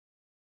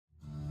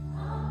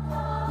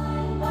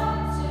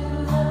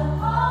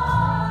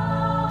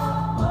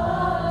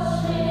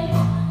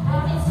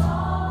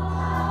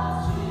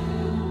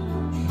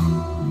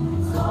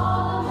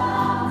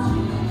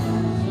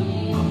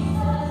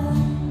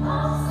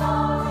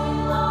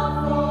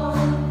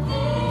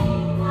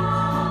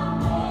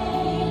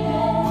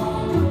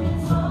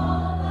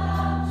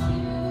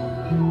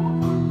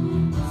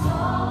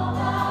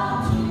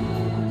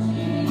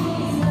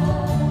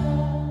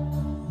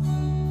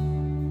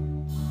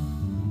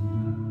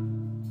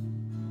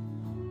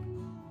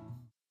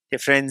Dear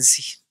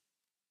friends,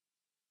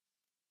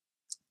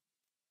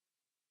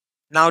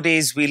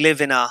 nowadays we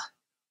live in a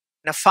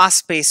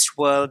fast-paced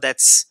world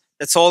that's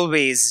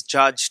always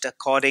judged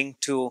according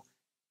to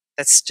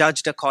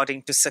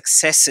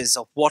successes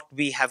of what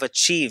we have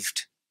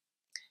achieved.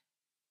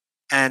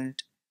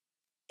 And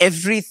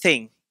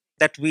everything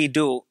that we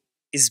do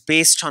is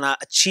based on our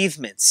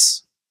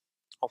achievements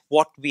of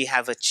what we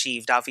have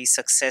achieved. Are we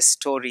success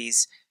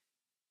stories?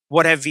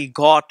 What have we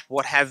got?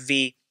 What have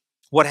we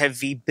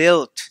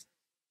built?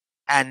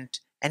 And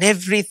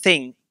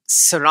everything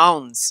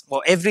surrounds,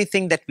 or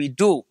everything that we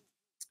do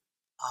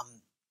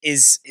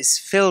is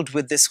filled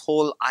with this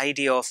whole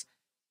idea of,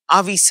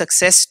 are we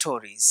success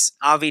stories?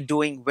 Are we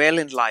doing well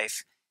in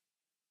life?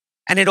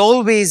 And it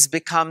always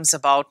becomes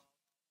about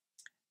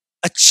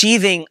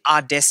achieving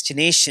our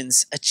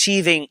destinations,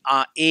 achieving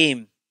our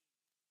aim.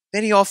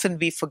 Very often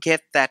we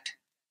forget that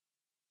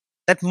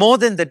more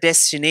than the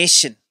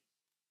destination,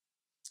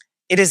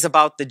 it is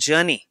about the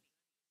journey.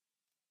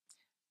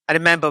 I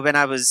remember when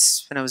I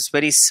was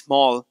very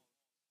small,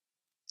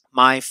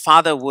 my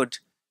father would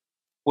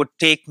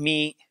take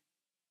me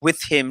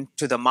with him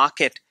to the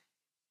market,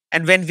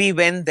 and when we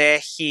went there,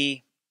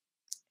 it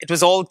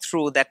was all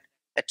through that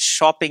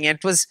shopping, and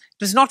it was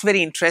not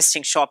very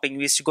interesting shopping.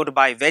 We used to go to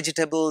buy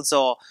vegetables,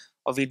 or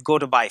we'd go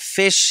to buy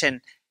fish,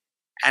 and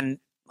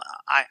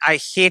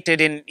I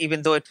hated,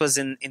 even though it was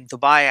in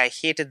Dubai, I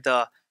hated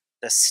the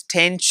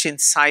stench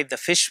inside the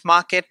fish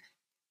market.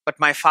 But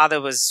my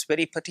father was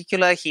very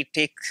particular. He'd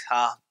take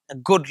a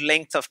good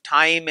length of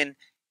time in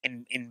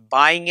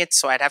buying it,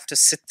 so I'd have to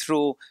sit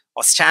through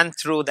or stand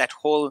through that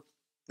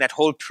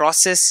whole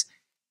process.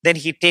 Then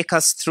he'd take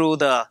us through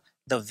the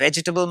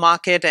vegetable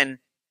market, and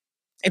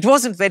it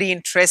wasn't very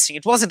interesting.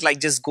 It wasn't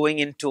like just going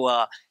into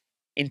a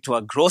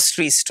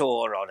grocery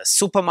store or a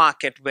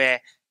supermarket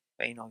where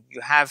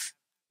you have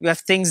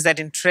things that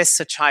interest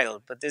a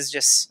child, but there's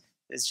just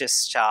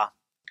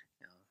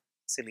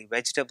silly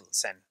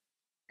vegetables and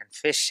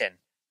fish, and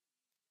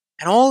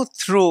all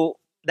through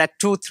that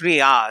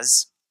 2-3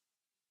 hours,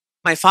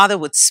 my father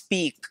would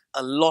speak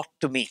a lot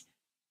to me.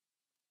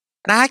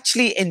 And I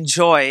actually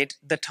enjoyed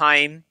the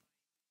time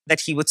that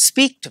he would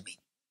speak to me,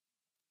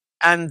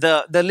 and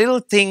the little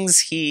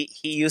things he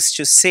used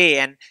to say,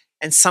 and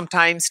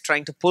sometimes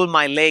trying to pull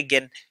my leg,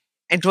 and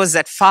it was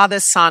that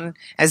father-son,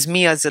 as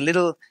a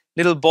little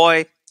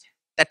boy,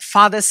 that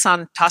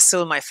father-son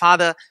tussle, my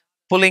father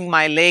pulling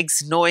my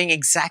legs, knowing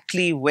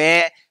exactly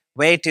where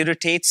it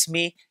irritates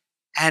me,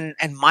 and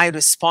my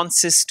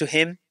responses to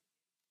him.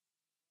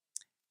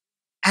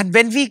 And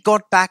when we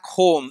got back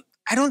home,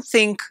 I don't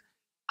think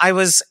I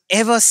was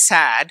ever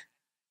sad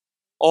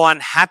or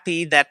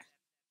unhappy that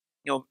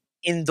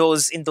in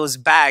those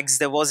bags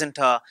there wasn't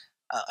a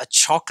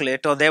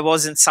chocolate, or there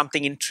wasn't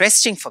something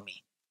interesting for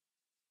me.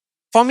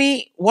 For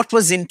me, what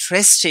was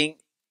interesting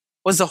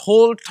was the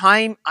whole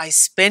time I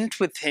spent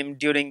with him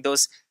during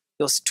those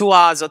 2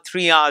 hours or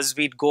 3 hours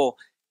we'd go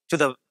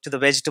to the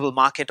vegetable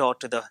market or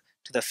to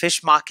the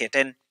fish market,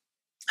 and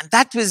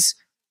that was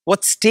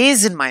what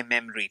stays in my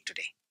memory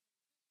today.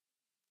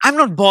 I'm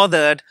not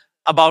bothered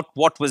about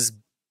what was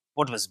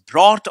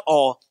brought,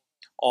 or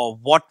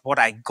what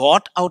I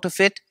got out of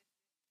it.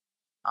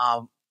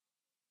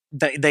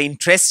 The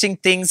interesting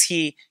things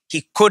he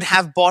could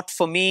have bought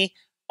for me,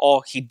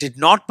 or he did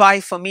not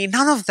buy for me,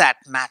 none of that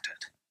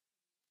mattered.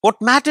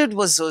 What mattered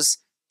was those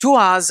 2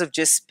 hours of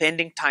just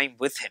spending time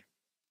with him.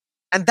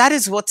 And that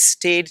is what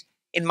stayed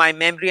in my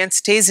memory and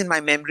stays in my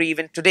memory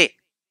even today.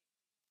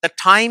 The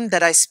time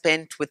that I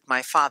spent with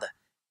my father,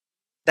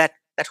 that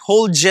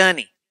whole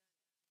journey.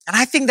 And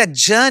I think that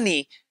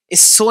journey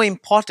is so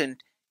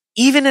important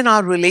even in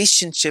our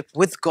relationship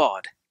with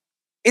God.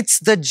 It's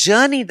the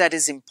journey that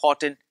is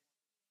important,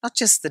 not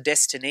just the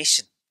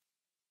destination.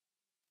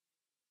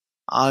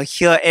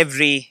 Here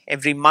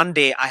every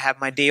Monday I have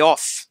my day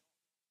off.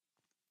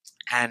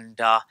 And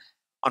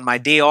on my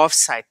day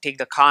offs, I'd take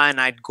the car and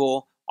I'd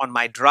go on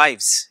my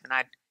drives. And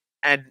I'd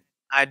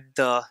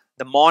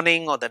the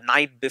morning or the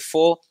night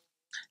before,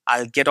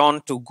 I'll get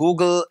on to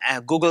Google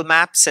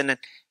Maps, and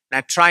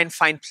I try and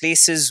find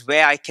places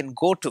where I can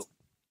go to.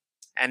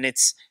 And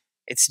it's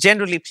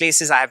generally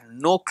places I have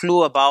no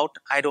clue about.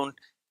 I don't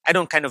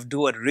kind of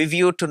do a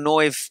review to know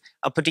if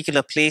a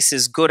particular place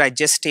is good. I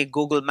just take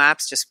Google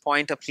Maps, just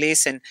point a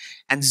place and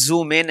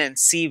zoom in and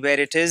see where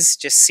it is,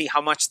 just see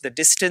how much the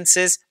distance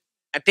is.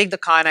 I'd take the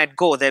car and I'd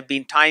go. There have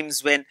been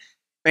times when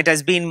it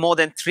has been more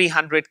than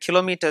 300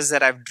 kilometers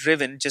that I've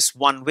driven just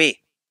one way.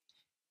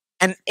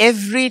 And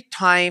every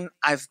time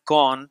I've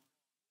gone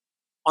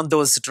on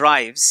those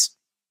drives,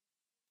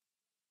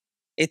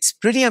 it's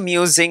pretty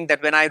amusing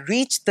that when I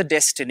reach the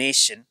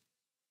destination,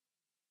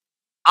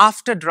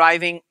 after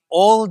driving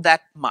all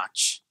that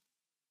much,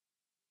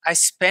 I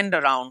spend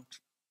around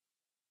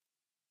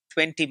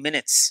 20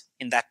 minutes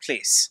in that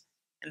place,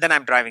 and then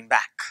I'm driving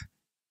back.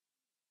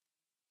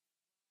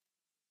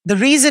 The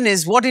reason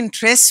is, what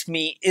interests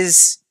me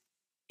is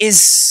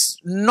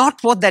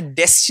not what that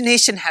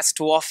destination has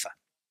to offer.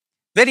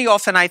 Very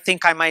often I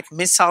think I might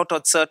miss out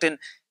on certain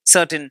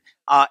certain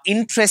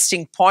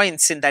interesting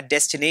points in that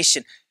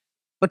destination.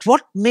 But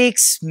what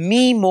makes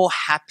me more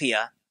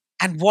happier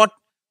and what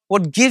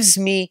gives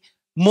me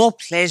more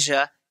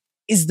pleasure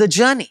is the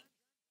journey.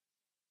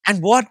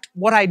 And what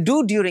I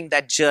do during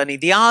that journey,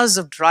 the hours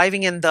of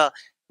driving and the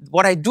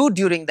what I do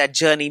during that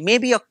journey,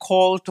 maybe a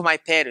call to my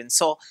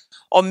parents, or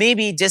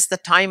maybe just the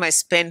time I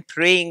spend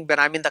praying when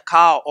I'm in the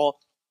car, or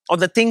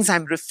the things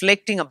I'm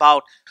reflecting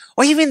about,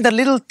 or even the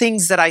little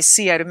things that I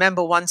see. I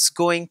remember once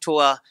going to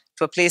a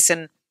place,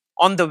 and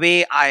on the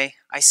way I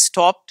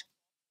stopped,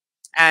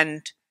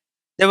 and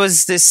there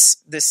was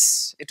this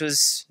it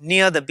was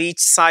near the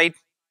beach side,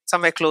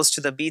 somewhere close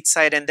to the beach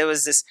side, and there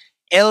was this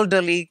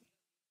elderly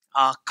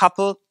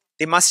couple.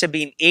 They must have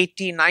been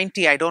 80,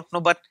 90, I don't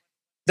know, but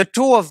the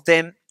two of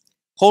them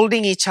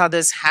holding each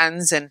other's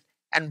hands and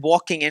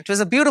walking. It was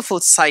a beautiful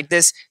sight.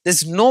 There's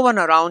no one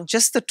around,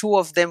 just the two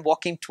of them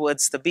walking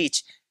towards the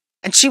beach.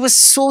 And she was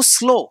so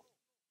slow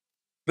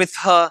with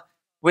her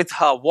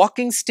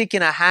walking stick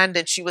in her hand,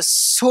 and she was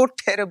so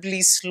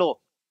terribly slow.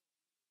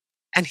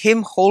 And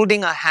him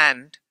holding her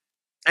hand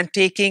and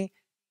taking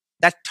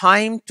that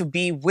time to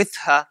be with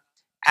her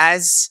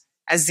as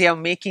they are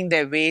making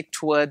their way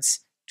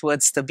towards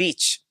the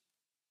beach.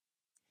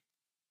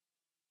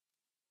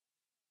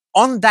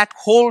 On that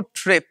whole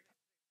trip,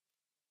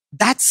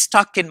 that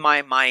stuck in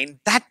my mind.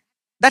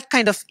 That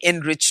kind of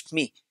enriched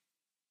me.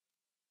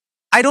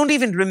 I don't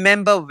even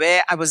remember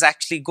where I was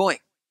actually going.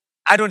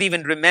 I don't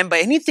even remember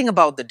anything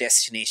about the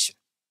destination.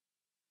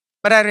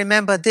 But I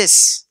remember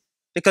this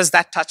because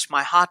that touched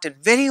my heart. And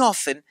very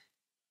often,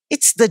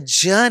 it's the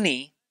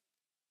journey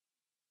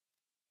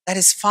that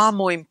is far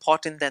more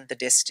important than the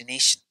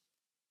destination.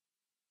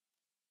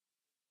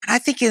 And I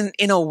think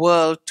in a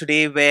world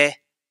today where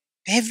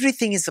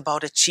everything is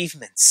about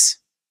achievements,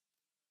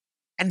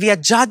 and we are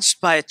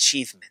judged by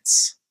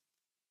achievements,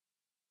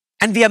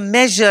 and we are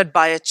measured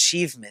by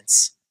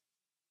achievements,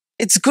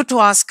 it's good to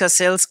ask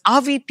ourselves,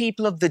 are we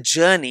people of the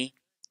journey,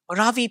 or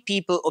are we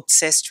people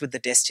obsessed with the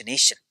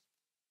destination?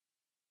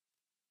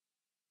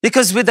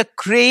 Because with the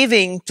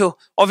craving to,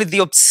 or with the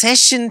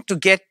obsession to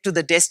get to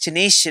the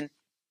destination,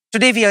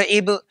 today we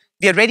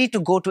are ready to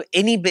go to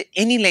any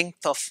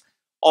length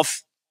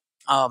of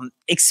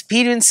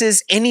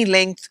experiences, any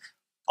length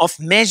of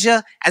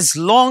measure, as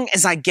long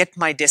as I get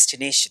my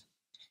destination.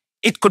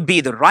 It could be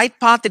the right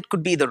path, it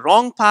could be the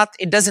wrong path,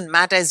 it doesn't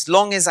matter as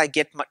long as I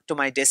get to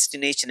my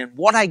destination and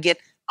what I get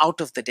out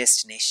of the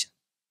destination.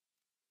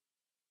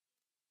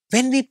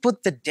 When we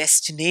put the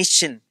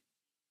destination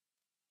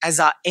as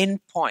our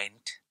end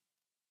point,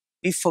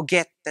 we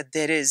forget that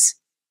there is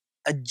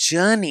a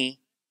journey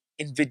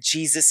in which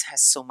Jesus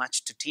has so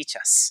much to teach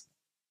us.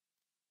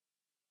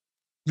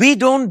 We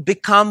don't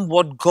become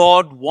what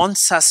God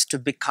wants us to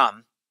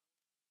become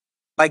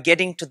by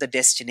getting to the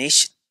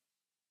destination.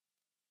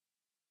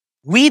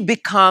 We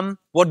become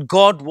what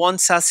God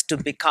wants us to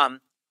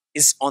become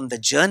is on the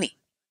journey.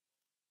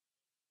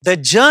 The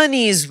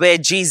journey is where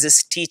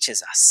Jesus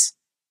teaches us.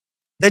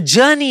 The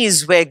journey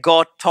is where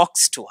God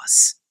talks to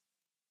us.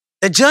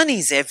 The journey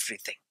is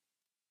everything.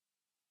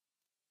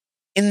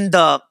 In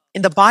the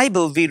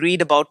Bible, we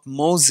read about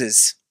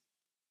Moses.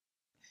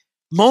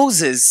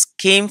 Moses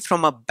came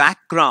from a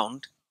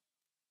background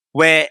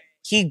where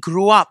he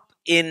grew up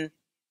in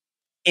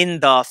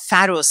the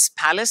Pharaoh's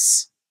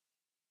palace.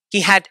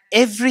 He had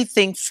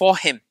everything for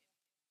him.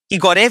 He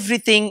got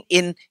everything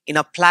in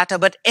a platter,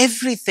 but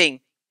everything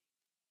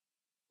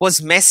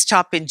was messed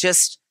up in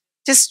just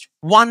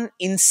one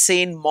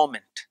insane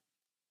moment.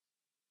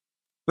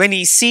 When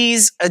he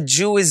sees a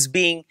Jew is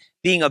being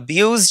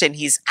abused and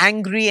he's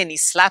angry and he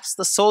slaps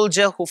the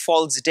soldier who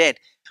falls dead.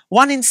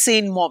 One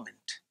insane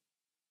moment.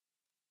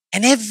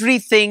 And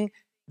everything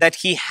that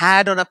he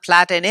had on a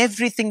platter and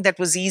everything that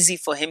was easy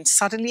for him,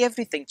 suddenly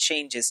everything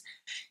changes.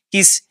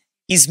 He's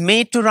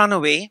made to run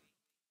away.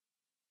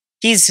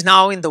 He's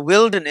now in the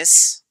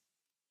wilderness.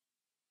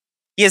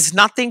 He has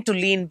nothing to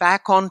lean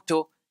back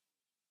onto.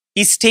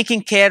 He's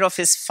taking care of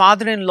his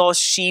father-in-law's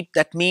sheep.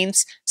 That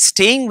means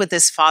staying with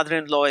his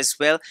father-in-law as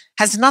well.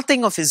 Has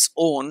nothing of his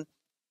own.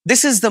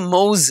 This is the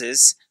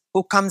Moses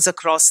who comes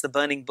across the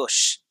burning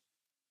bush.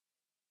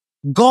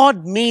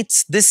 God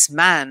meets this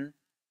man,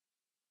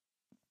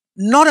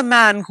 not a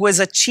man who has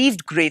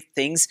achieved great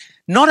things,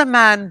 not a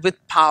man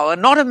with power,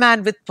 not a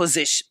man with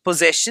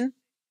possession,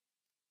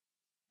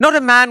 not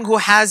a man who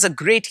has a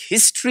great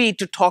history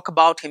to talk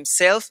about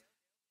himself,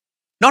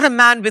 not a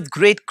man with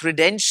great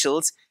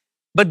credentials,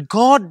 but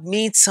God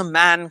meets a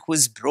man who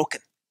is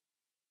broken.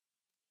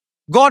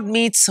 God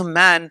meets a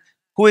man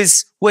who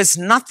has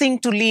nothing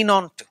to lean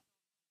on to.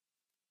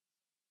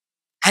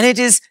 And it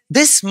is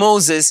this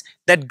Moses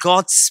that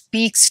God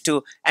speaks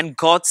to, and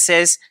God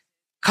says,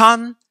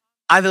 "Come,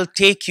 I will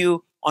take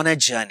you on a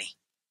journey."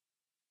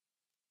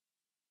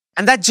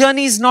 And that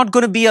journey is not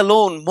going to be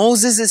alone.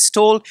 Moses is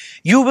told,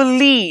 you will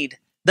lead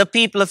the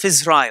people of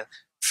Israel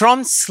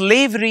from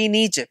slavery in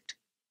Egypt.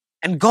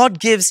 And God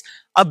gives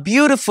a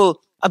beautiful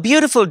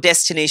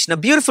destination, a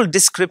beautiful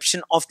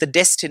description of the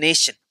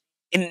destination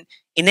in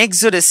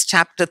Exodus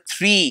chapter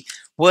 3,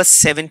 verse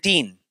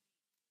 17.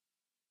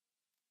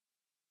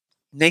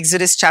 In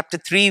Exodus chapter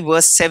 3,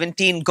 verse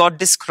 17, God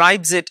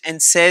describes it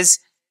and says,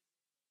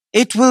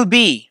 "It will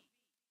be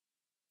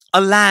a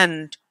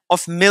land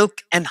of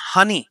milk and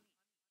honey."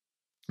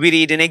 We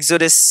read in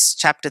Exodus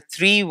chapter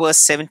 3, verse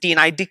 17,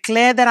 "I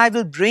declare that I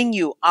will bring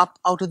you up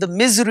out of the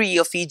misery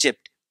of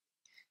Egypt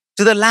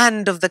to the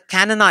land of the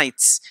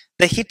Canaanites,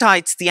 the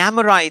Hittites, the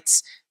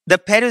Amorites, the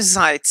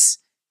Perizzites,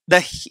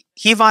 the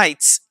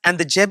Hivites, and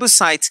the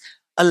Jebusites,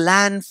 a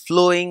land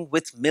flowing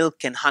with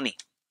milk and honey."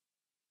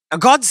 Now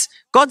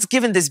God's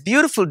given this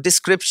beautiful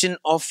description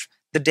of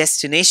the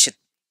destination.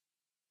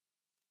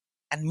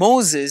 And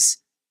Moses,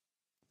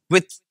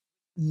 with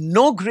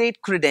no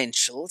great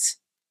credentials,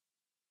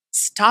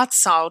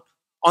 starts out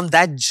on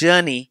that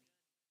journey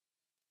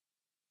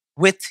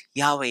with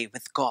Yahweh,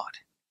 with God.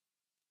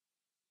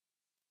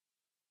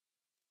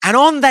 And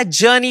on that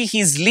journey,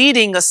 he's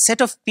leading a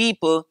set of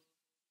people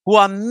who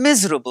are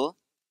miserable,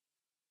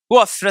 who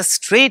are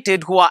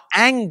frustrated, who are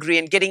angry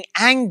and getting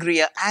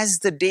angrier as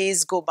the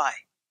days go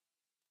by.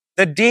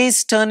 The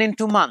days turn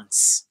into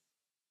months.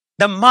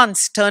 The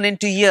months turn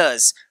into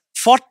years.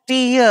 40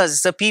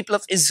 years the people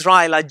of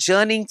Israel are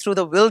journeying through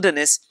the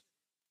wilderness,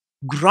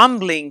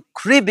 grumbling,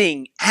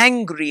 cribbing,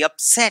 angry,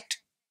 upset.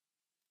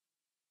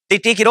 They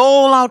take it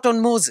all out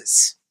on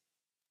Moses.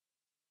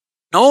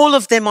 And all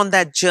of them on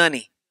that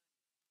journey.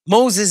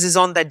 Moses is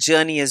on that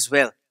journey as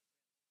well.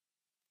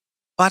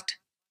 But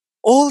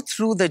all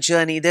through the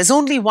journey, there's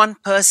only one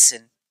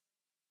person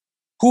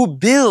who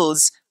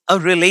builds a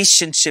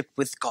relationship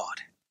with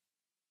God.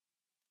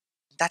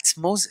 That's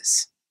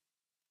Moses.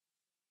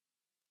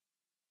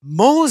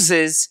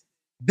 Moses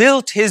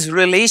built his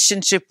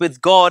relationship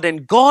with God,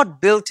 and God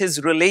built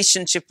his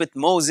relationship with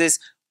Moses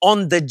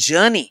on the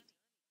journey,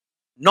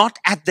 not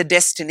at the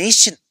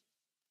destination.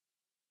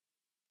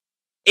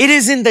 It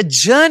is in the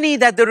journey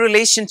that the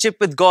relationship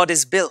with God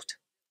is built.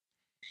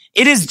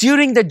 It is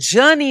during the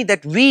journey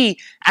that we,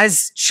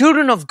 as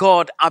children of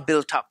God, are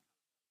built up.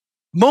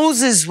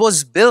 Moses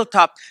was built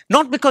up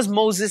not because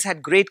Moses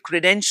had great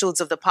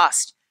credentials of the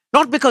past,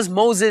 not because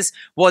Moses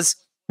was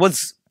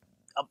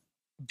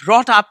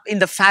brought up in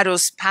the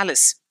Pharaoh's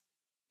palace,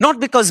 not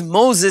because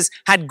Moses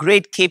had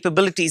great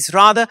capabilities.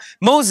 Rather,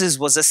 Moses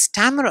was a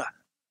stammerer.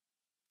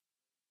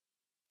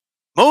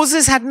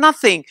 Moses had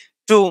nothing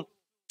to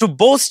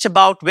boast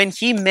about when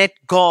he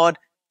met God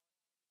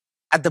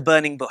at the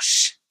burning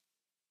bush.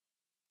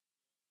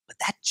 But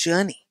that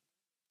journey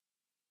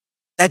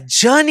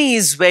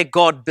is where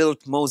God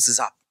built Moses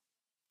up.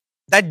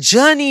 That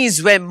journey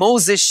is where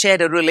Moses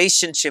shared a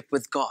relationship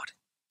with God.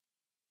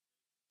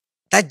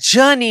 That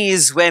journey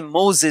is where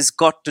Moses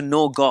got to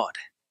know God,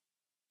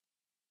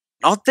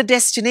 not the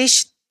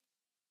destination.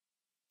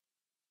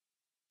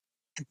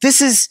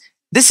 This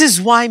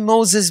is why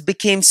Moses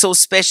became so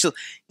special.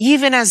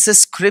 Even as the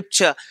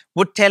scripture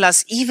would tell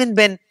us, even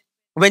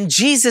when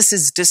Jesus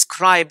is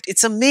described,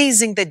 it's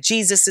amazing that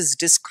Jesus is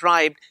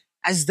described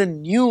as the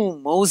new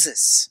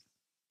Moses.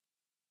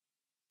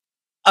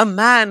 A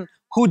man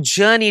who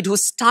journeyed, who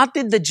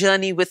started the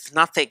journey with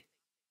nothing.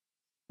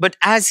 But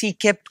as he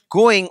kept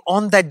going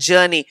on that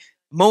journey,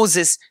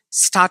 Moses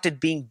started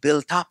being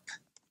built up.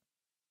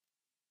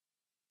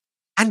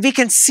 And we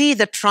can see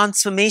the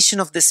transformation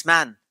of this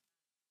man.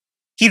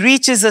 He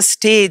reaches a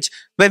stage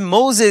where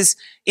Moses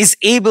is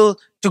able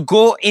to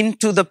go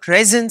into the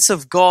presence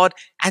of God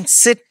and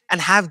sit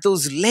and have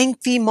those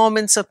lengthy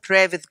moments of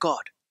prayer with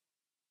God.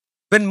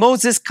 When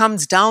Moses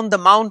comes down the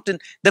mountain,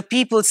 the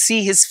people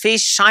see his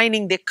face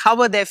shining. They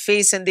cover their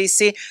face and they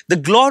say, "The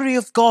glory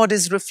of God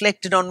is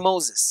reflected on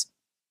Moses."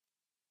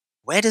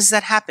 Where does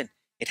that happen?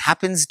 It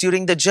happens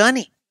during the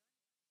journey.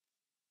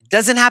 It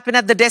doesn't happen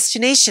at the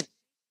destination.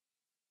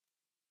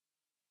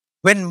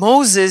 When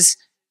Moses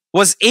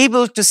was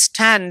able to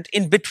stand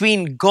in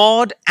between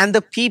God and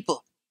the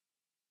people,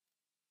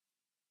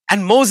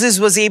 and Moses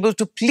was able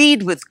to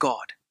plead with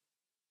God.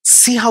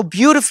 See how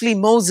beautifully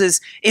Moses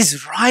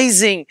is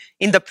rising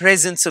in the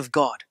presence of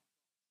God.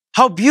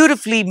 How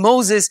beautifully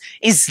Moses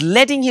is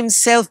letting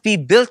himself be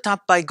built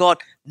up by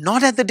God,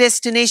 not at the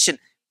destination,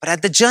 but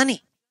at the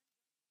journey.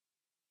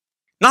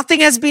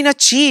 Nothing has been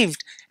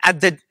achieved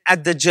at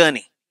the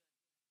journey.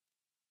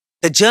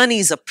 The journey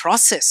is a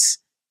process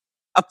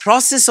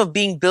of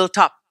being built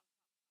up.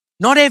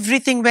 Not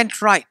everything went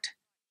right.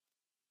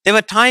 There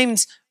were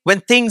times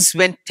when things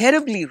went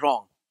terribly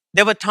wrong.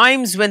 There were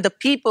times when the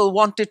people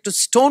wanted to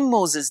stone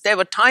Moses. There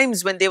were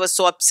times when they were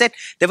so upset.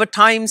 There were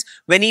times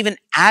when even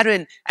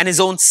Aaron and his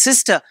own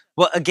sister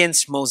were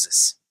against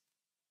Moses.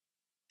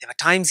 There were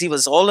times he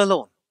was all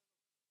alone.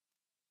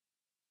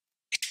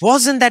 It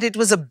wasn't that it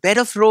was a bed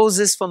of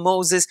roses for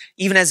Moses,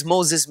 even as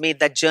Moses made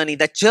that journey.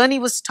 That journey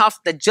was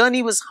tough. That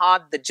journey was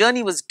hard. The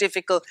journey was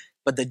difficult.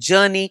 But the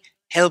journey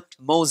helped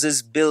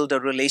Moses build a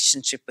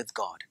relationship with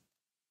God.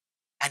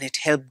 And it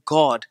helped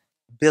God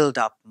build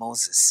up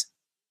Moses.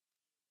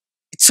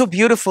 It's so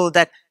beautiful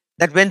that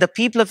when the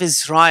people of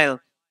Israel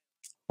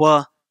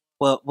were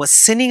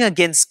sinning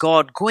against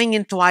God, going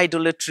into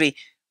idolatry,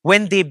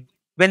 when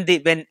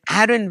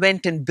Aaron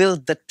went and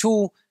built the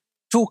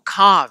two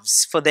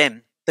calves for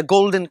them, the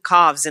golden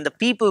calves, and the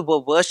people were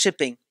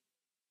worshipping,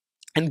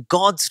 and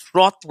God's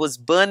wrath was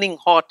burning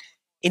hot.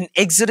 In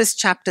Exodus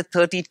chapter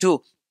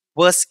 32,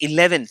 verse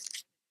 11,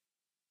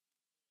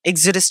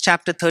 Exodus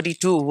chapter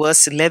 32,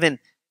 verse 11,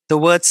 the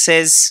word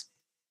says,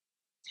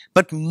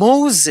 "But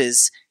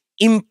Moses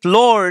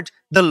implored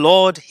the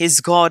Lord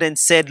his God and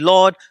said,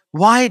 Lord,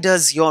 why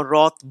does your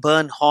wrath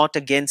burn hot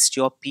against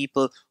your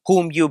people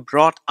whom you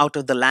brought out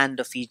of the land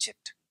of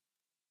Egypt?"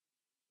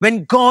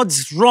 When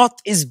God's wrath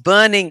is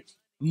burning,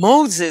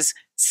 Moses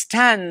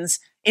stands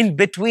in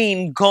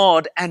between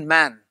God and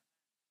man.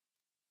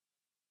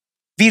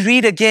 We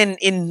read again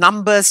in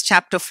Numbers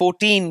chapter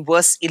 14,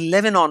 verse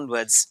 11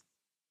 onwards.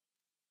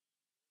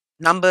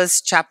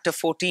 Numbers chapter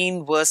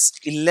 14, verse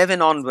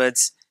 11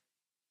 onwards.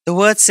 The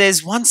word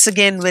says, once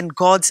again, when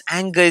God's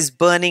anger is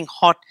burning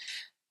hot,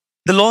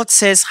 the Lord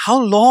says, how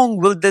long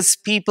will this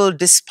people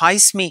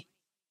despise me?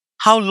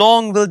 How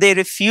long will they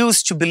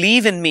refuse to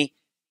believe in me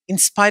in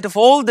spite of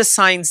all the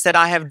signs that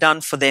I have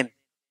done for them?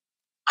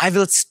 I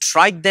will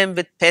strike them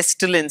with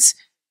pestilence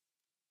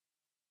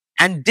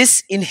and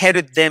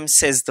disinherit them,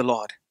 says the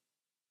Lord.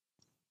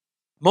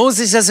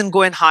 Moses doesn't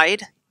go and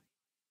hide.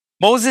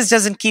 Moses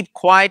doesn't keep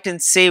quiet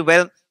and say,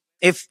 well,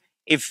 if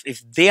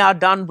they are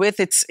done with,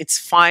 it's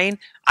fine.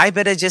 I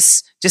better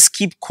just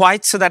keep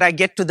quiet so that I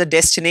get to the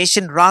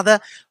destination. Rather,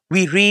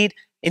 we read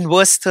in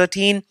verse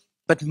 13,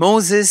 but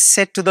Moses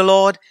said to the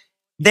Lord,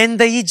 then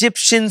the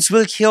Egyptians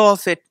will hear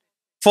of it.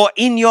 For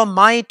in your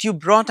might you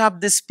brought up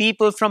this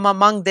people from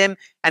among them,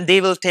 and they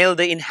will tell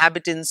the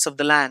inhabitants of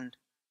the land.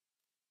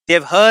 They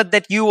have heard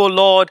that you, O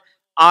Lord,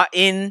 are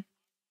in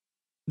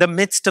the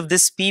midst of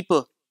this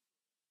people,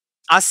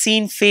 are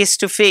seen face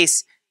to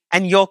face,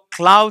 and your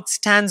cloud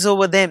stands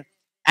over them,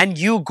 and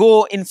you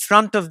go in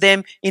front of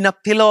them in a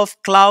pillar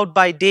of cloud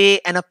by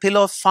day and a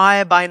pillar of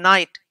fire by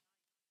night.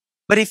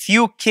 But if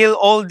you kill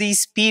all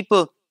these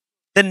people,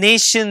 the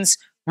nations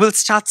will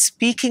start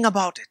speaking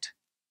about it.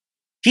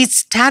 He's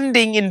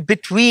standing in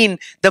between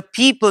the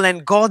people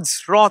and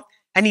God's wrath,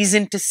 and he's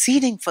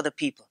interceding for the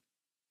people.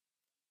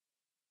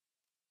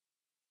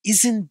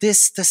 Isn't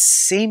this the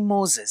same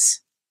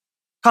Moses?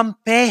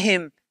 Compare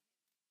him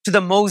to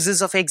the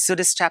Moses of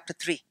Exodus chapter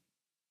 3.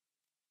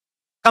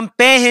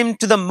 Compare him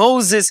to the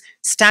Moses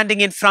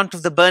standing in front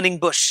of the burning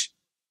bush.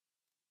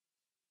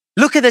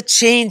 Look at the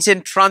change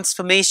and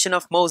transformation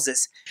of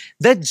Moses.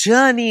 The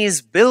journey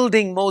is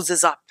building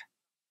Moses up.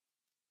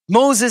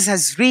 Moses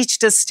has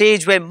reached a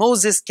stage where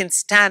Moses can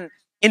stand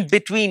in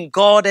between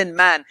God and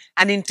man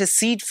and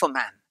intercede for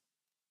man.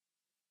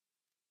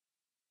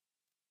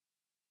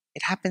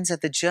 It happens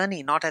at the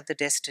journey, not at the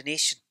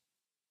destination.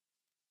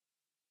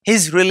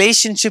 His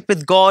relationship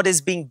with God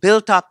is being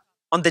built up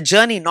on the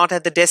journey, not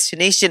at the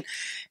destination.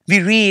 We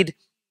read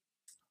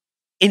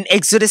in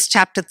Exodus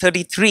chapter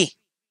 33.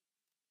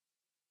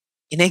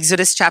 In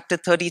Exodus chapter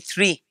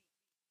 33,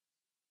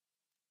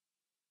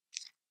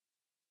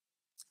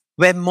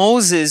 where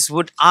Moses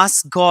would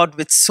ask God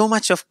with so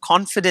much of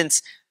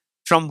confidence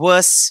from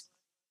verse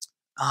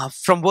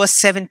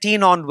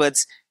 17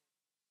 onwards,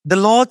 the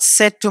Lord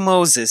said to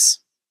Moses,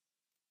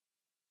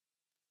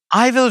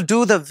 I will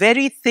do the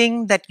very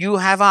thing that you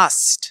have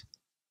asked.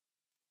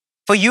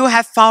 For you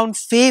have found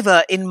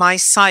favor in my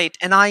sight,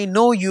 and I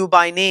know you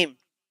by name.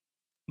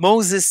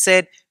 Moses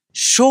said,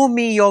 show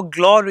me your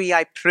glory,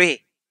 I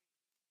pray.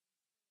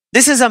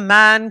 This is a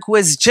man who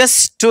has just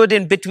stood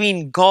in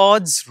between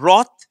God's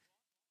wrath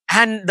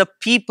and the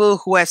people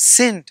who have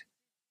sinned.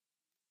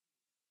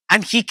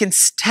 And he can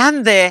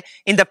stand there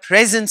in the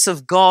presence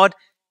of God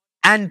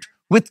and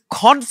with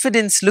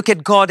confidence look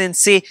at God and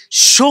say,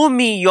 show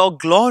me your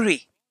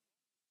glory.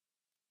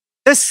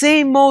 The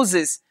same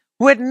Moses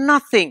who had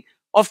nothing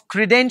of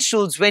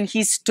credentials when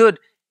he stood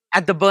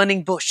at the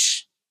burning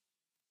bush.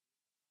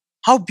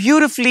 How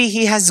beautifully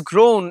he has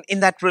grown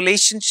in that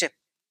relationship.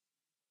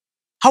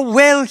 How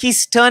well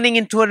he's turning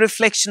into a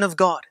reflection of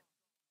God.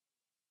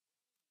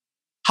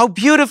 How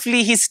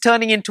beautifully he's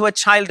turning into a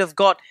child of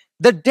God.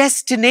 The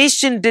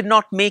destination did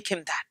not make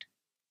him that.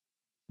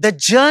 The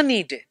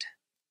journey did.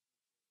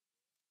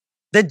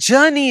 The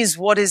journey is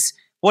what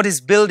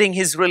is building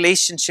his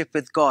relationship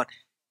with God.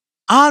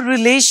 Our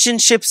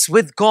relationships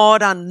with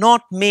God are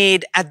not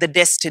made at the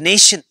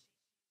destination.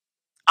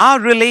 Our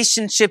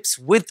relationships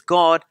with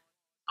God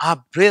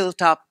are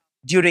built up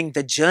during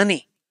the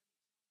journey.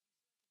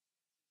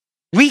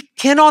 We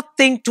cannot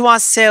think to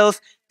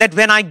ourselves that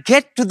when I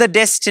get to the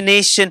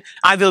destination,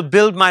 I will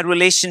build my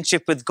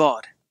relationship with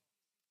God.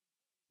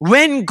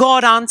 When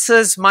God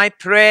answers my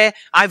prayer,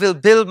 I will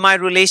build my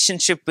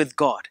relationship with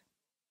God.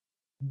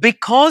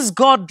 Because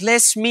God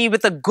blessed me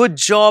with a good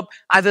job,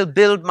 I will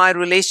build my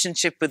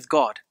relationship with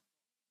God.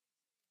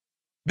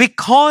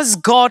 Because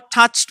God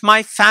touched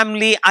my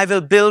family, I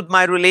will build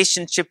my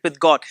relationship with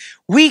God.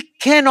 We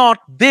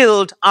cannot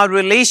build our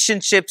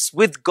relationships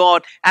with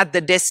God at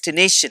the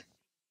destination.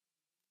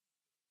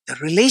 The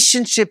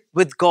relationship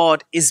with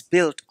God is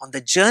built on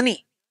the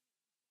journey.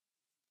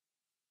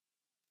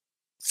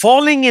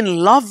 Falling in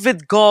love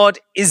with God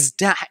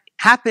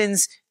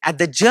happens at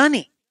the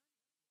journey.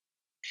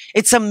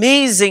 It's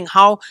amazing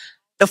how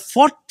the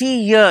 40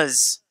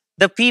 years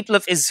the people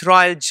of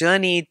Israel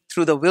journeyed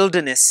through the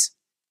wilderness,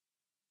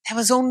 there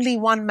was only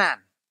one man,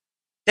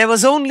 there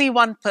was only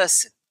one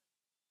person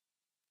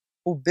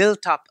who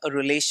built up a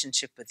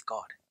relationship with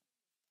God.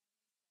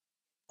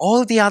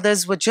 All the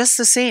others were just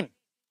the same.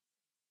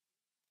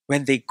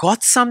 When they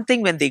got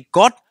something, when they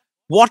got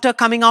water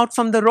coming out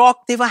from the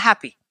rock, they were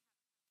happy.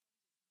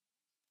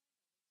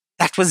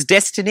 That was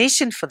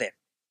destination for them.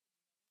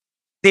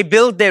 They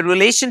built their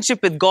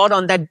relationship with God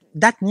on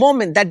that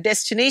moment, that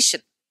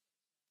destination.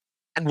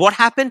 And what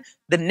happened?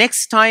 The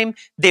next time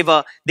they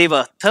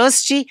were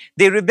thirsty,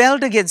 they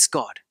rebelled against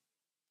God.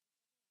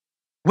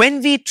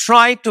 When we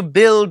try to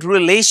build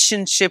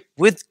relationship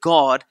with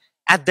God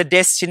at the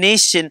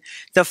destination,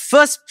 the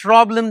first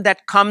problem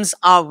that comes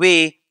our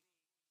way,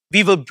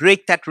 we will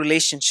break that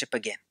relationship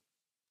again.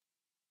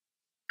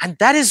 And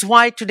that is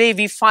why today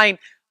we find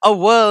a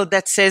world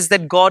that says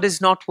that God is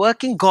not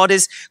working, God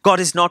is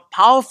not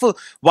powerful.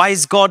 Why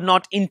is God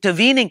not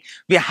intervening?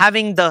 We are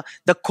having the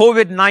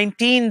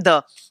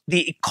COVID-19,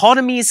 the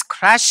economy is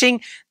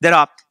crashing. There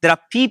are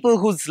people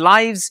whose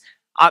lives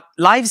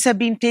have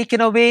been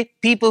taken away,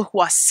 people who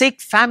are sick,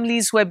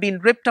 families who have been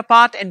ripped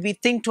apart, and we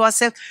think to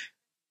ourselves,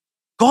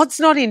 God's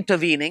not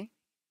intervening.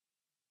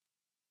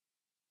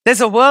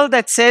 There's a world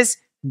that says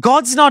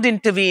God's not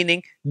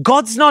intervening,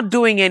 God's not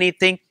doing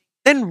anything.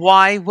 Then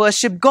why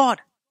worship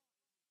God?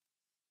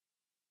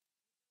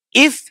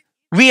 If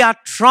we are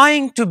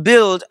trying to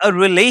build a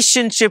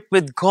relationship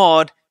with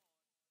God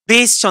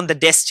based on the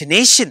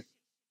destination,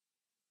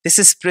 this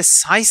is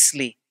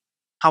precisely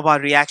how our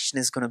reaction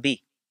is going to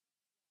be.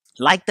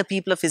 Like the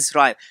people of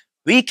Israel,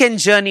 we can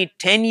journey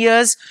 10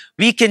 years,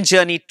 we can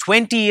journey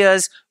 20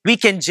 years, we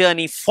can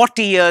journey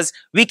 40 years,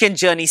 we can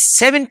journey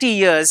 70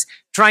 years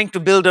trying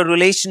to build a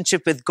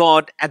relationship with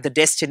God at the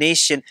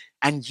destination,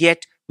 and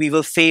yet we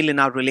will fail in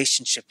our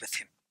relationship with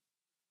Him.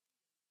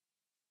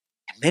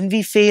 And when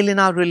we fail in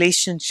our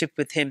relationship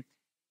with Him,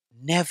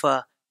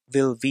 never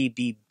will we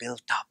be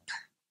built up.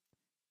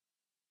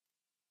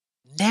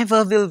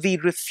 Never will we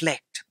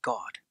reflect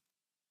God.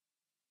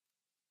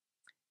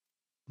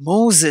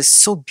 Moses,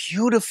 so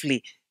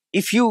beautifully,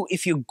 if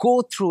you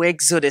go through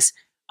Exodus,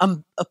 a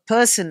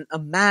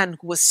man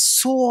who was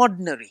so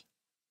ordinary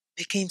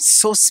became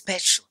so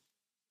special.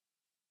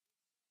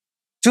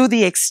 To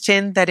the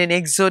extent that in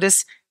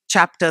Exodus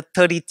chapter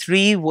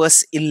 33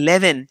 verse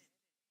 11,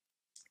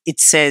 it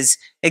says,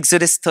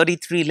 Exodus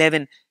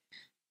 33:11,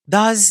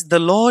 thus the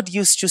Lord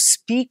used to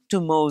speak to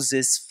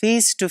Moses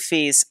face to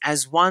face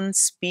as one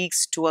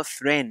speaks to a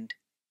friend.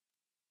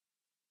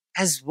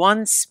 As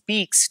one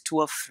speaks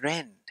to a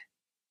friend.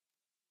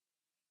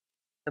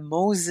 The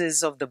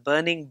Moses of the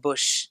burning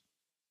bush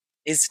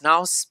is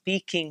now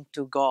speaking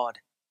to God,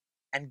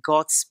 and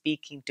God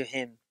speaking to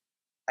him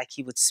like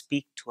he would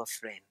speak to a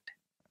friend.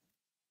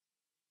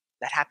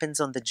 That happens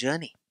on the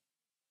journey.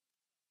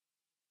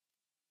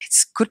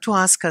 It's good to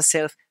ask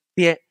ourselves,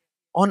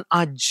 on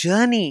our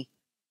journey,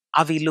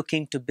 are we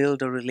looking to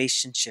build a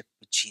relationship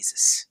with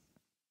Jesus?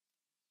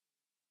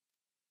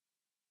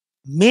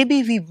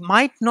 Maybe we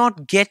might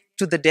not get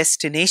to the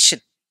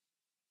destination.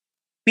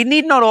 We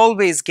need not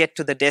always get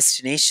to the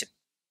destination.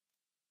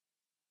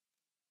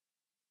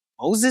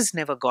 Moses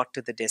never got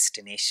to the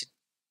destination.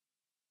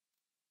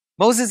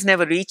 Moses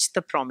never reached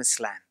the promised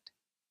land.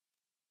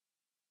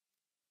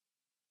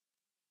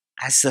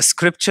 As the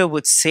scripture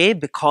would say,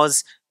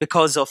 because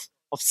of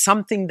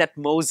something that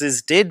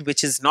Moses did,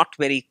 which is not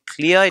very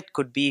clear. It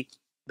could be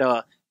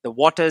the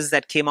waters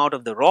that came out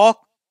of the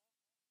rock.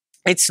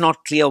 It's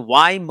not clear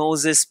why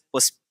Moses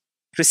was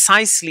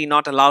precisely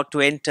not allowed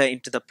to enter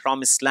into the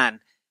promised land.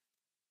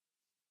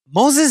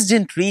 Moses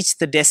didn't reach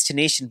the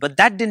destination, but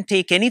that didn't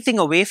take anything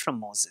away from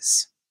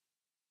Moses.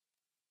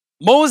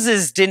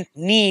 Moses didn't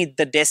need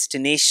the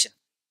destination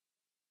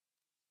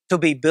to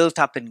be built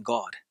up in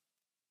God.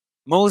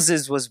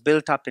 Moses was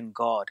built up in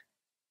God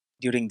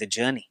during the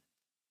journey.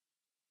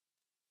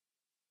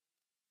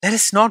 Let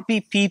us not be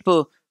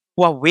people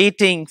who are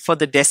waiting for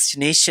the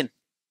destination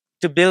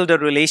to build a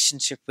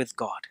relationship with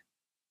God.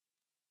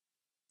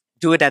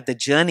 Do it at the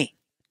journey.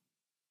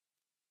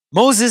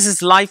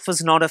 Moses' life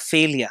was not a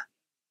failure.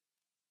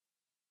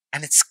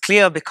 And it's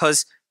clear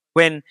because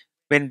when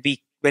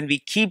we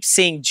keep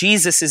saying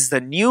Jesus is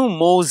the new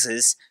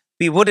Moses,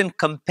 we wouldn't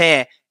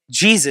compare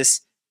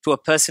Jesus to a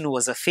person who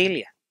was a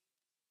failure.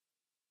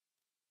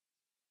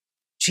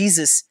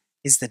 Jesus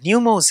is the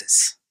new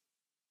Moses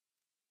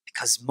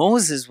because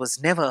Moses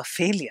was never a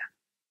failure.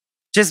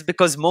 Just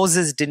because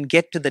Moses didn't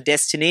get to the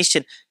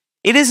destination,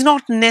 it is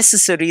not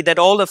necessary that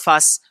all of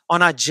us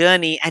on our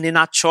journey and in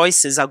our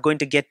choices are going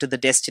to get to the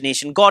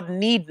destination. God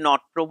need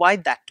not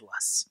provide that to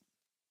us.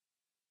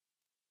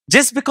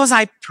 Just because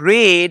I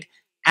prayed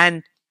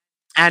and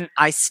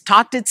I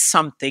started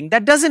something,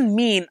 that doesn't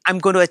mean I'm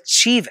going to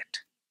achieve it.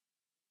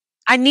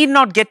 I need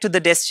not get to the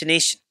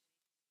destination.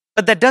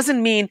 But that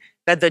doesn't mean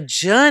that the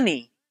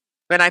journey,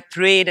 when I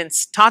prayed and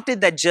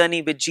started that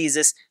journey with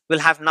Jesus, will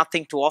have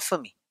nothing to offer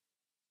me.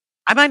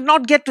 I might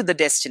not get to the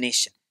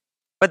destination,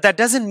 but that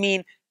doesn't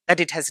mean that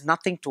it has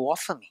nothing to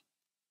offer me.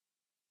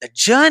 The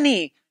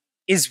journey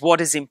is what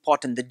is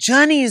important. The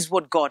journey is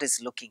what God is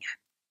looking at.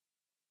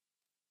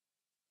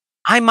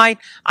 I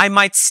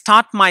might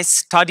start my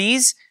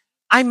studies.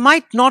 I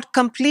might not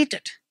complete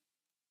it.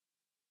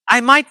 I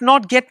might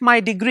not get my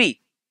degree.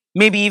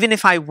 Maybe even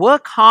if I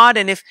work hard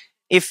and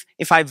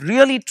if I've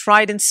really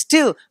tried and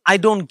still I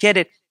don't get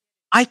it,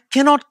 I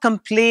cannot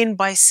complain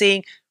by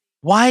saying,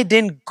 why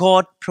didn't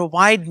God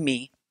provide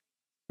me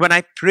when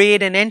I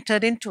prayed and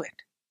entered into it?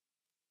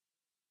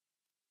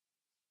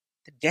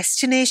 The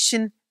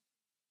destination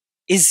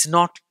is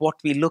not what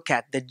we look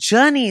at. The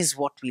journey is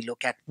what we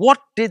look at.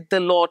 What did the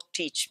Lord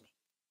teach me?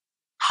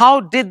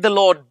 How did the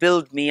Lord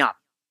build me up?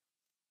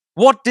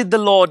 What did the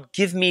Lord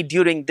give me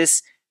during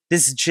this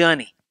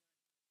journey?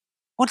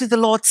 What did the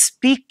Lord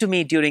speak to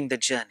me during the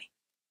journey?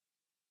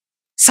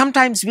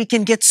 Sometimes we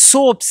can get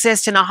so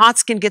obsessed and our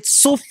hearts can get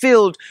so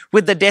filled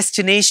with the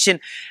destination.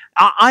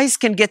 Our eyes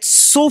can get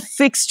so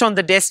fixed on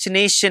the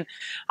destination.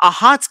 Our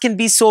hearts can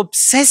be so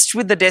obsessed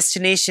with the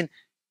destination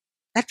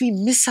that we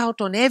miss out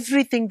on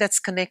everything that's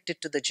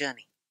connected to the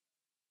journey.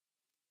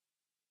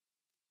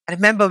 I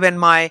remember when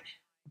my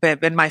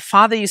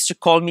father used to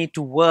call me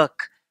to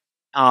work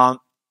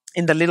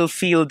in the little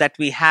field that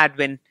we had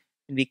when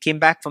we came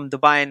back from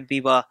Dubai, and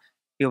we were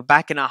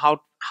back in our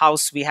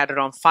house. We had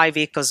around 5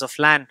 acres of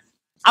land.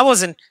 I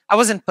wasn't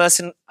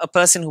a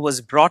person who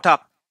was brought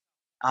up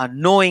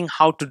knowing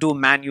how to do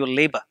manual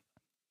labor.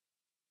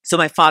 So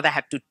my father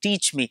had to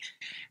teach me,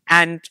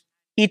 and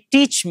he'd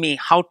teach me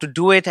how to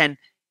do it. And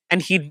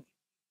he'd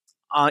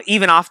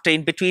even after,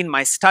 in between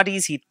my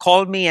studies, he'd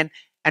call me and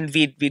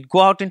we'd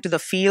go out into the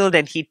field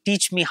and he'd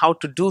teach me how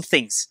to do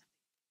things.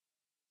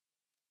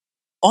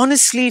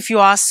 Honestly, if you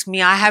ask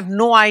me, I have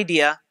no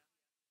idea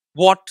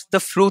what the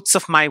fruits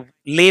of my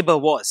labor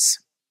was.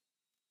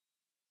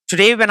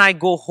 Today, when I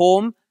go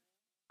home,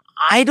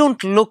 I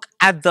don't look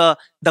at the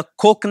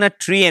coconut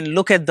tree and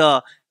look at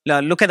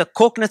the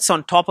coconuts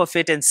on top of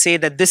it and say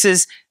that this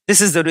is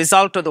the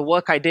result of the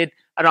work I did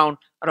around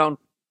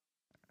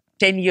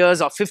 10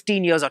 years or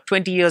 15 years or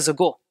 20 years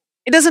ago.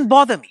 It doesn't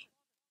bother me.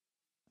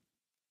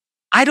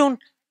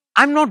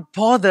 I'm not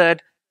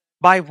bothered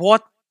by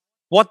what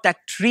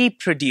that tree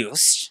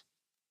produced.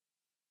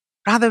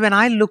 Rather, when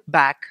I look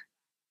back,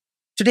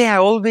 today I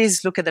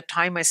always look at the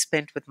time I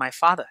spent with my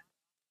father.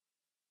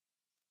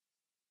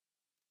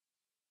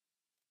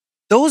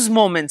 Those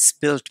moments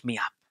built me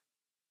up.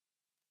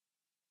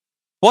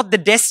 What the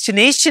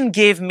destination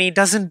gave me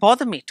doesn't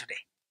bother me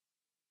today.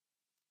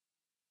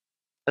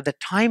 But the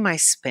time I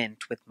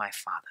spent with my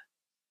father,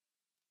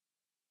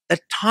 the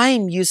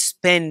time you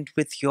spend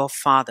with your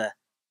father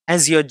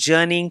as you're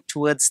journeying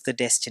towards the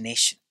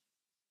destination,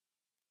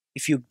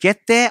 if you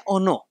get there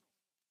or no,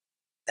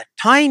 the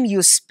time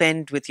you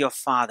spend with your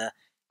father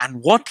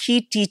and what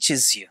he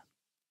teaches you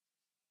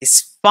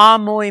is far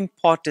more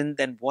important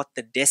than what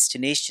the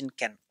destination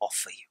can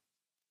offer you.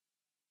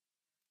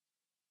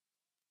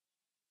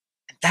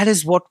 And that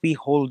is what we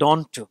hold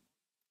on to.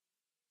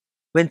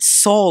 When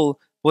Saul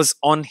was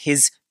on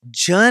his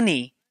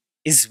journey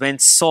is when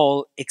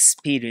Saul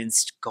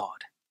experienced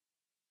God.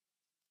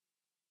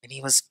 When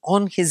he was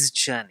on his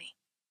journey,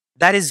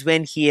 that is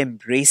when he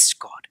embraced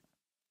God.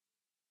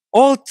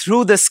 All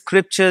through the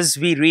scriptures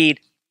we read,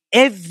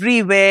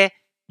 everywhere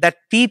that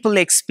people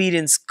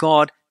experience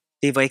God,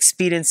 they were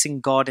experiencing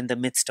God in the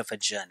midst of a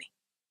journey.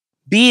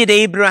 Be it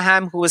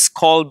Abraham, who was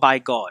called by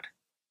God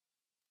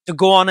to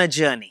go on a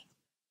journey.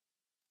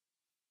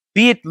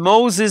 Be it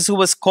Moses, who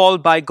was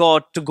called by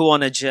God to go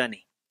on a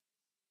journey.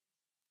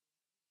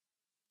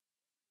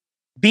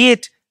 Be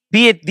it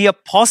the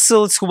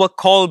apostles who were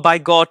called by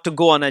God to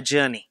go on a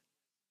journey.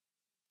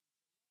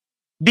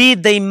 Be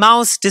it the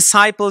Emmaus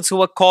disciples who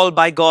were called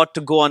by God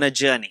to go on a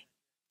journey.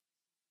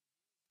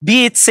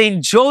 Be it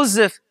Saint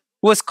Joseph,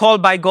 who was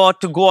called by God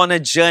to go on a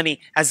journey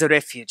as a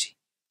refugee.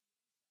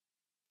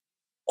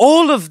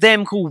 All of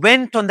them who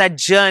went on that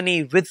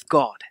journey with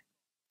God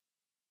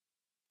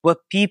were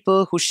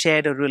people who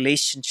shared a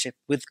relationship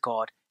with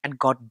God and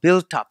got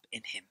built up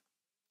in Him.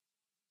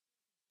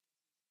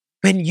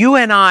 When you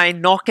and I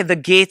knock at the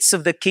gates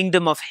of the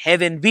kingdom of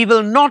heaven, we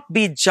will not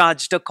be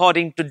judged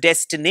according to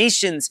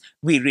destinations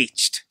we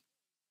reached.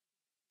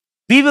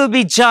 We will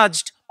be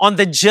judged on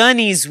the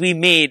journeys we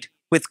made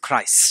with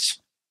Christ.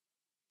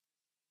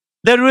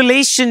 The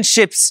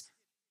relationships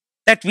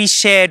that we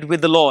shared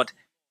with the Lord.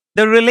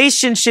 The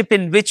relationship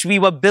in which we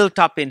were built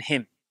up in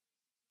Him.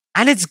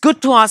 And it's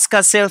good to ask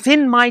ourselves,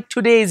 in my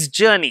today's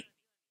journey,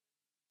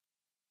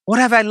 what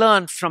have I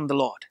learned from the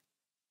Lord?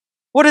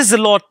 What has the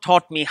Lord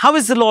taught me? How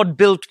has the Lord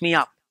built me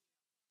up?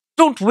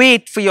 Don't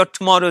wait for your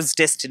tomorrow's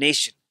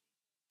destination.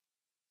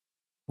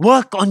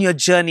 Work on your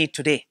journey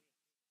today.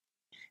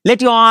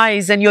 Let your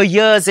eyes and your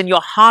ears and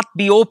your heart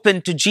be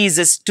open to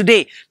Jesus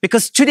today,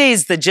 because today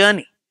is the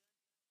journey.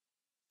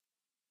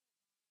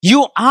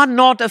 You are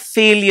not a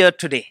failure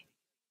today.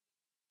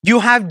 You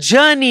have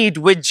journeyed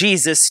with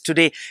Jesus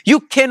today. You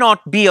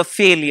cannot be a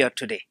failure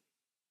today.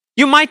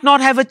 You might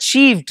not have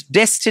achieved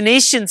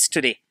destinations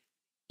today.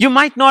 You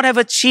might not have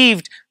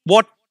achieved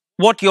what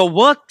what your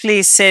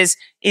workplace says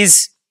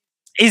is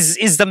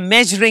the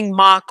measuring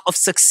mark of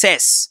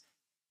success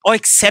or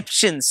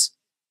exceptions.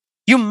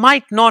 You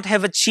might not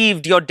have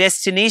achieved your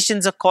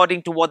destinations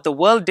according to what the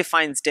world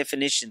defines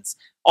definitions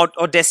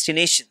or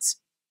destinations.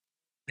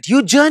 But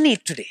you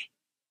journeyed today.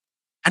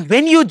 And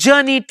when you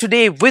journeyed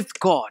today with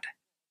God,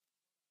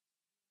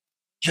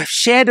 you have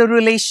shared a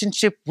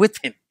relationship with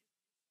Him.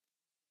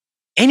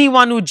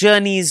 Anyone who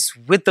journeys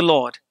with the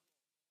Lord,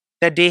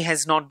 their day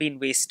has not been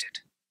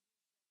wasted.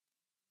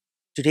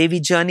 Today we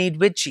journeyed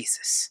with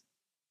Jesus.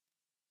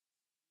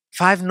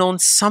 If I've known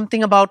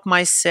something about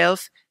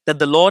myself that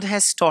the Lord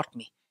has taught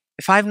me,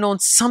 if I've known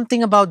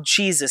something about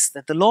Jesus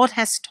that the Lord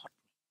has taught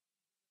me,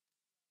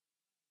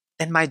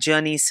 then my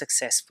journey is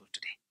successful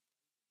today.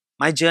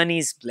 My journey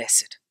is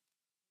blessed.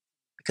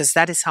 Because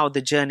that is how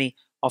the journey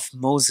of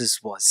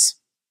Moses was.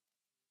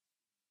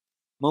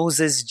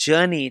 Moses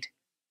journeyed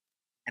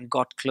and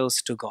got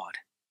close to God.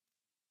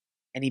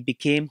 And he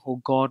became who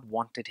God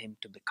wanted him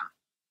to become.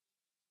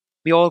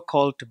 We are all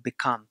called to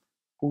become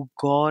who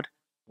God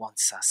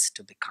wants us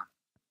to become.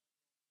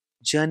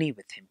 Journey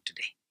with Him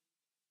today.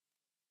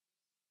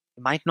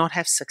 You might not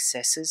have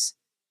successes.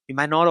 You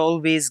might not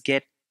always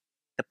get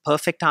the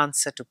perfect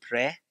answer to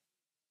prayer.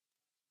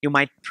 You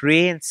might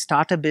pray and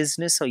start a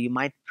business, or you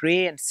might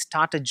pray and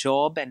start a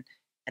job, and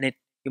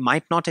you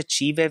might not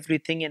achieve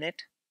everything in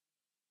it.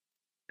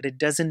 But it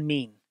doesn't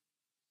mean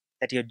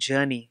that your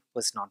journey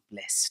was not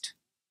blessed.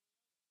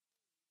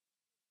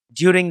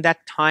 During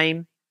that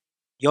time,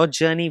 your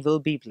journey will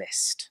be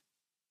blessed.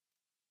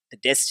 The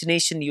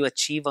destination you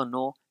achieve or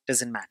no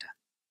doesn't matter.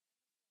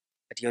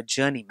 But your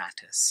journey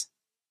matters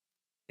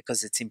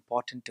because it's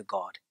important to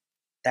God.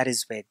 That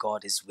is where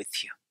God is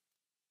with you.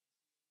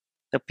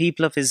 The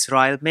people of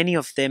Israel, many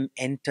of them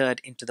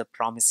entered into the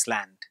promised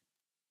land.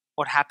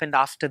 What happened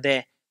after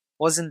there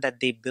wasn't that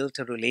they built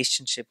a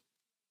relationship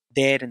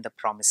there in the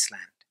promised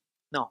land.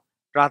 No,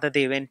 rather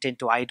they went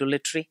into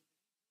idolatry.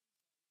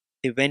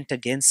 They went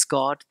against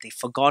God. They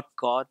forgot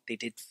God. They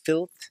did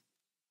filth.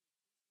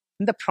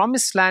 In the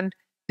promised land,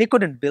 they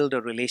couldn't build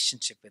a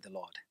relationship with the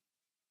Lord.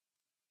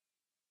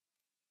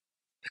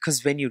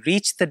 Because when you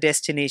reach the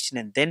destination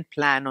and then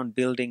plan on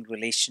building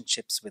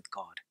relationships with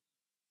God,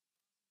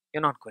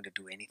 you're not going to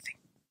do anything.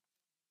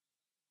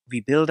 We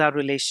build our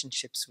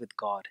relationships with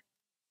God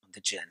on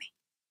the journey.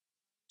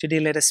 Today,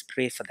 let us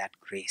pray for that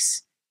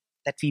grace,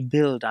 that we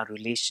build our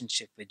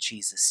relationship with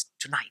Jesus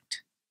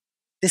tonight,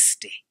 this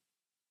day.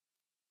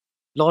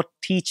 Lord,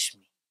 teach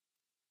me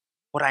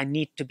what I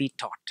need to be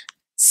taught.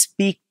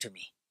 Speak to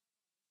me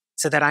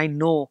so that I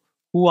know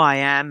who I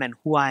am and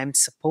who I am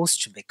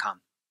supposed to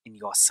become in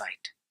your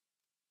sight.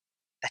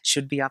 That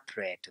should be our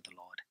prayer to the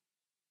Lord.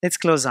 Let's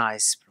close our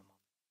eyes for a moment.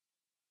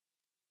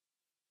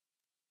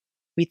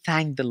 We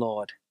thank the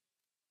Lord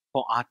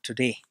for our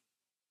today.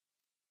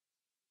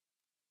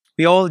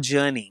 We all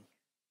journeying.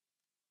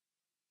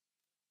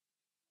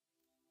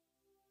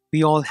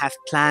 We all have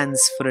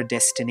plans for a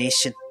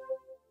destination.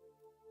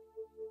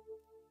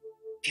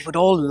 We would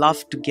all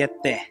love to get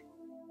there.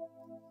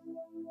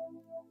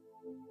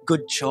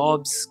 Good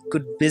jobs,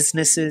 good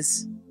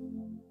businesses,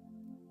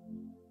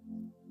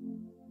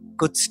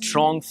 good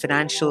strong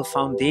financial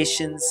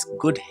foundations,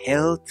 good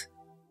health,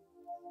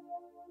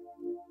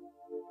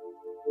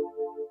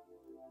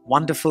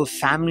 wonderful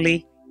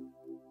family,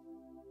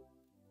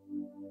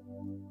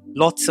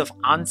 lots of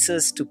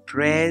answers to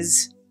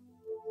prayers.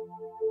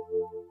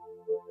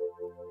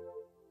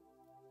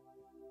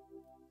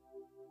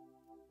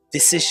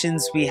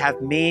 Decisions we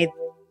have made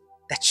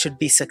that should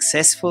be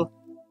successful.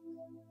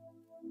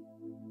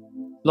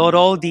 Lord,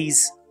 all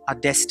these are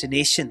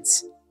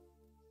destinations.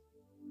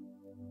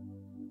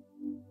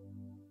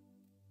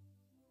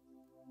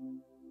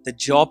 The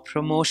job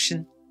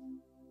promotion,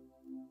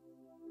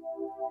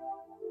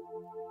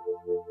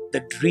 the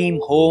dream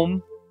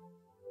home,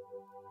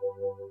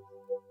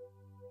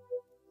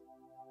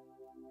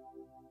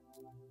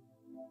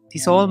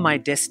 these are all my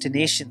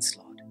destinations,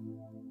 Lord.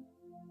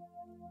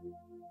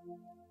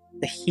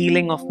 The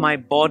healing of my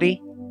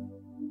body,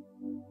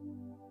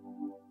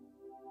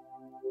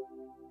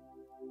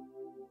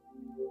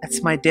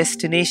 that's my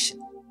destination.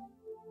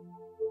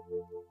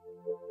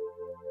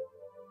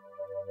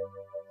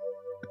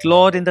 But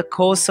Lord, in the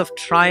course of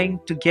trying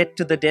to get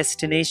to the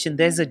destination,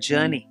 there's a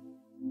journey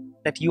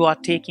that you are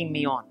taking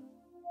me on.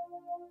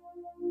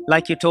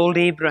 Like you told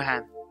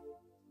Abraham,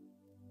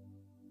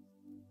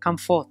 come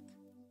forth.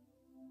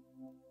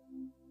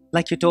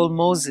 Like you told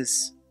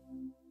Moses,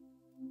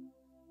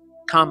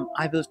 come,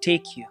 I will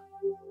take you.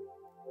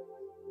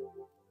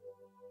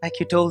 Like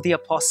you told the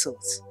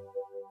apostles,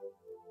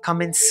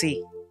 come and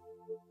see.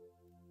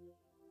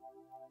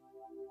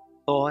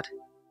 Lord,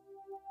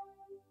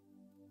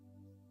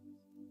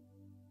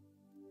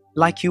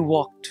 like you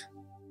walked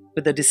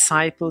with the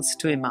disciples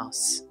to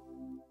Emmaus,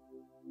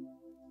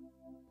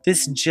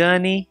 this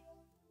journey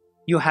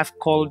you have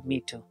called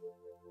me to.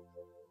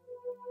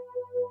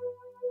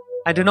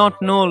 I do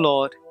not know,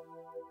 Lord,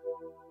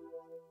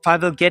 if I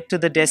will get to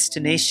the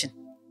destination.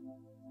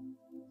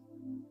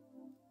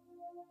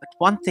 But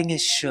one thing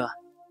is sure,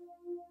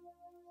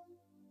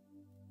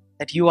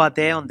 that you are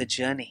there on the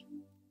journey.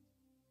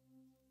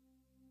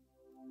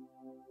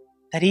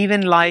 That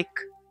even like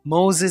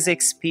Moses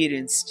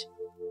experienced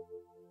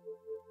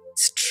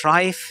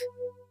strife,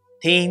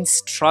 pain,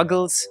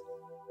 struggles,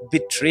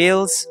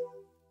 betrayals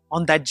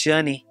on that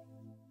journey,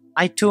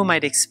 I too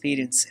might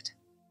experience it.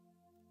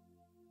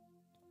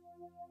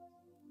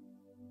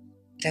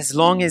 As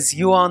long as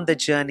you are on the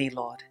journey,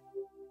 Lord,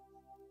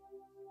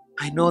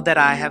 I know that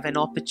I have an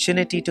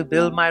opportunity to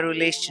build my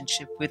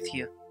relationship with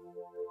you.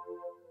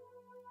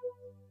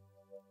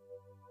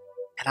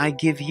 And I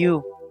give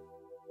you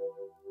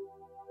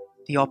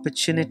the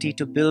opportunity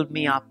to build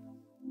me up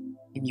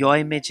in your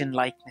image and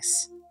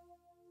likeness.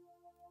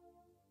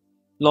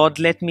 Lord,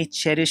 let me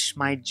cherish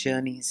my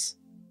journeys.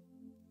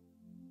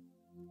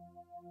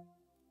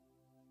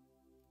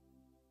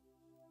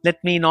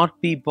 Let me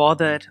not be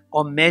bothered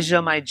or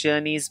measure my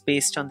journeys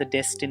based on the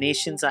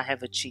destinations I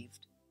have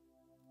achieved.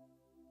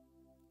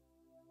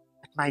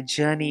 But my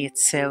journey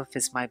itself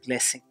is my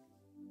blessing.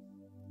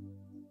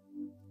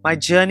 My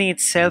journey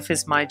itself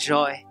is my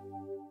joy.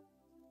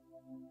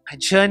 My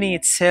journey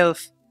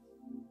itself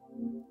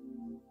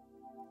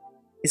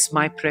is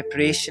my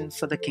preparation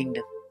for the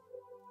kingdom.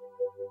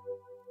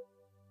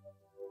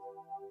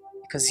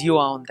 Because you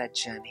are on that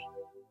journey.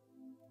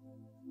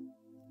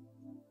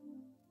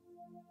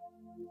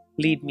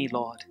 Lead me,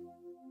 Lord.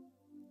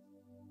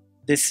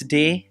 This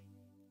day,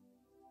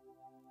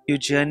 you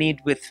journeyed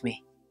with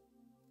me.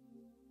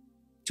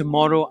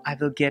 Tomorrow, I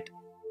will get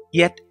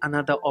yet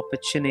another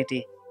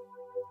opportunity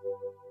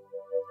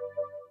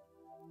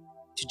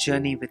to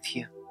journey with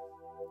you.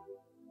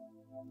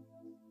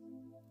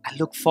 I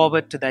look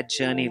forward to that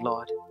journey,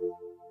 Lord.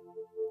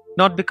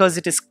 Not because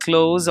it is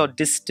close or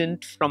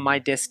distant from my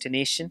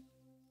destination,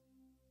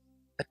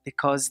 but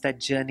because that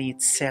journey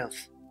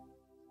itself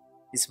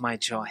is my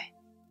joy.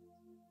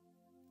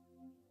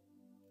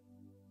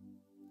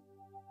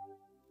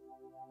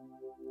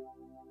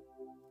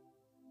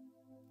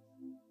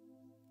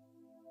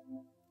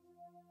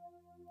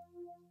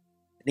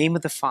 In the name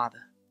of the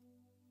Father,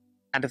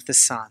 and of the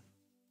Son,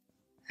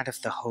 and of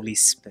the Holy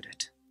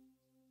Spirit.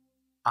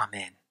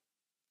 Amen.